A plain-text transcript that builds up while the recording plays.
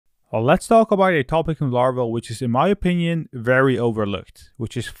Well, let's talk about a topic in Laravel which is, in my opinion, very overlooked,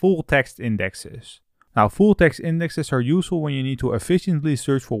 which is full text indexes. Now, full text indexes are useful when you need to efficiently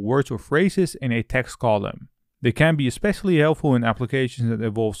search for words or phrases in a text column. They can be especially helpful in applications that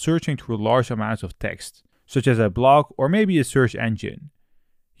involve searching through large amounts of text, such as a blog or maybe a search engine.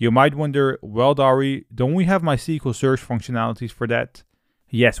 You might wonder, well, Dari, don't we have MySQL search functionalities for that?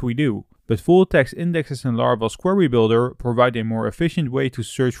 Yes, we do. But full text indexes in Laravel's Query Builder provide a more efficient way to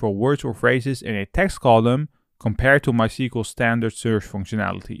search for words or phrases in a text column compared to MySQL's standard search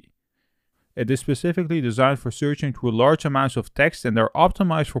functionality. It is specifically designed for searching through large amounts of text and they're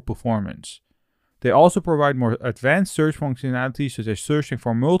optimized for performance. They also provide more advanced search functionalities such as searching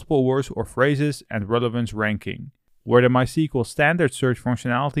for multiple words or phrases and relevance ranking, where the MySQL standard search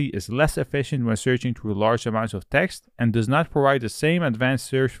functionality is less efficient when searching through large amounts of text and does not provide the same advanced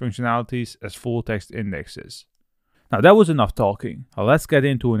search functionalities as full text indexes. Now that was enough talking. Now let's get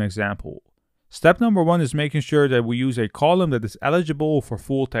into an example. Step number 1 is making sure that we use a column that is eligible for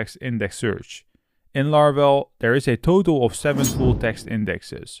full text index search. In Laravel, there is a total of 7 full text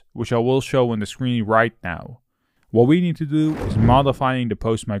indexes, which I will show on the screen right now. What we need to do is modifying the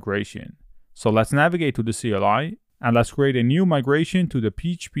post migration. So let's navigate to the CLI and let's create a new migration to the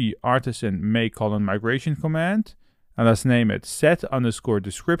PHP artisan make migration command. And let's name it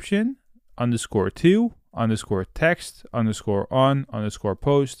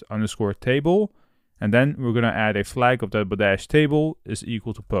set_description_2_text_on_post_table. And then we're going to add a flag of the dash table is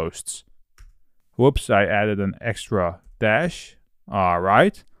equal to posts. Whoops, I added an extra dash.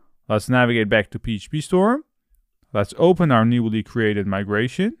 Alright, let's navigate back to PHP Storm. Let's open our newly created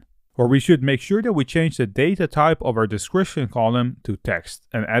migration, where we should make sure that we change the data type of our description column to text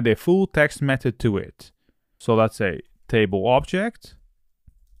and add a full text method to it. So let's say table object,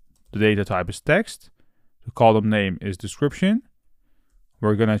 the data type is text, the column name is description.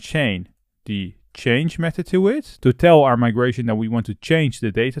 We're going to chain the change method to it to tell our migration that we want to change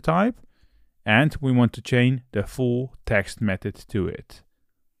the data type. And we want to chain the full text method to it.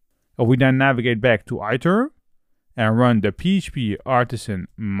 If we then navigate back to iter and run the PHP artisan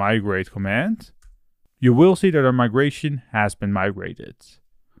migrate command, you will see that our migration has been migrated.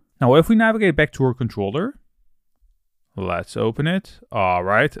 Now if we navigate back to our controller, let's open it.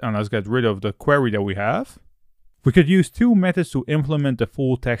 Alright, and let's get rid of the query that we have. We could use 2 methods to implement the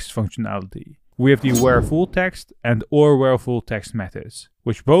full text functionality. We have the whereFullText and orWhereFullText methods,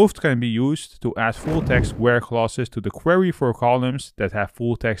 which both can be used to add full text where clauses to the query for columns that have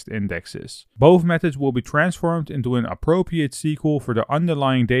full text indexes. Both methods will be transformed into an appropriate SQL for the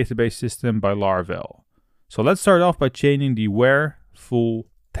underlying database system by Laravel. So let's start off by chaining the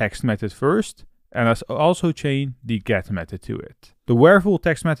whereFullText method first, and let's also chain the get method to it. The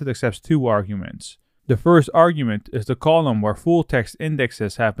whereFullText method accepts 2 arguments. The first argument is the column where full text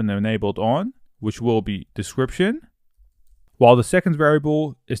indexes have been enabled on, which will be description, while the second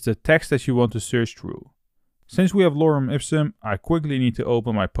variable is the text that you want to search through. Since we have lorem ipsum, I quickly need to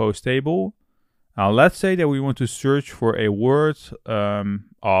open my post table. Now let's say that we want to search for a word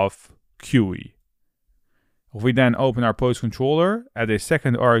of QE. If we then open our post controller, add a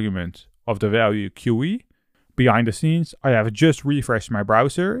second argument of the value QE, behind the scenes I have just refreshed my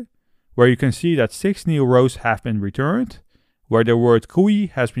browser, where you can see that 6 new rows have been returned, where the word QE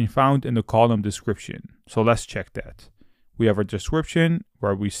has been found in the column description. So let's check that. We have a description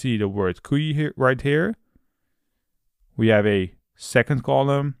where we see the word QE here, right here. We have a second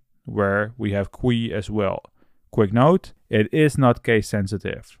column where we have QE as well. Quick note, it is not case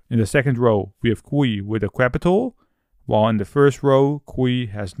sensitive. In the second row, we have QE with a capital, while in the first row, QE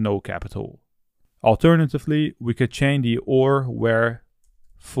has no capital. Alternatively, we could chain the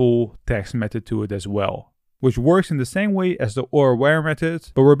orWhereFullText method to it as well, which works in the same way as the orWhere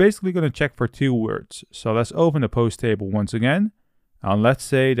method, but we're basically going to check for 2 words. So let's open the post table once again, and let's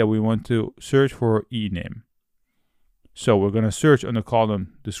say that we want to search for ename. So we're going to search on the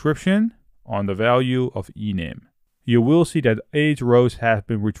column description on the value of ename. You will see that 8 rows have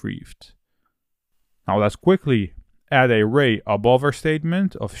been retrieved. Now let's quickly add an array above our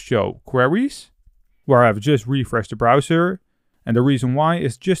statement of show queries, where I've just refreshed the browser. And the reason why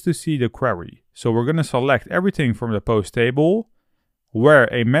is just to see the query. So we're going to select everything from the post table where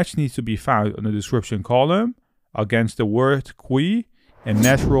a match needs to be found on the description column against the word QE in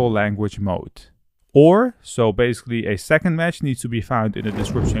natural language mode. Or, so basically a second match needs to be found in the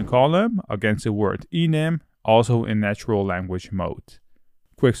description column against the word ename, also in natural language mode.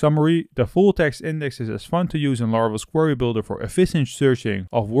 Quick summary, the full text indexes is fun to use in Laravel's Query Builder for efficient searching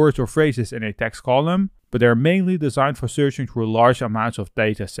of words or phrases in a text column, but they're mainly designed for searching through large amounts of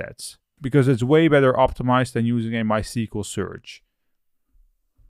data sets, because it's way better optimized than using a MySQL search.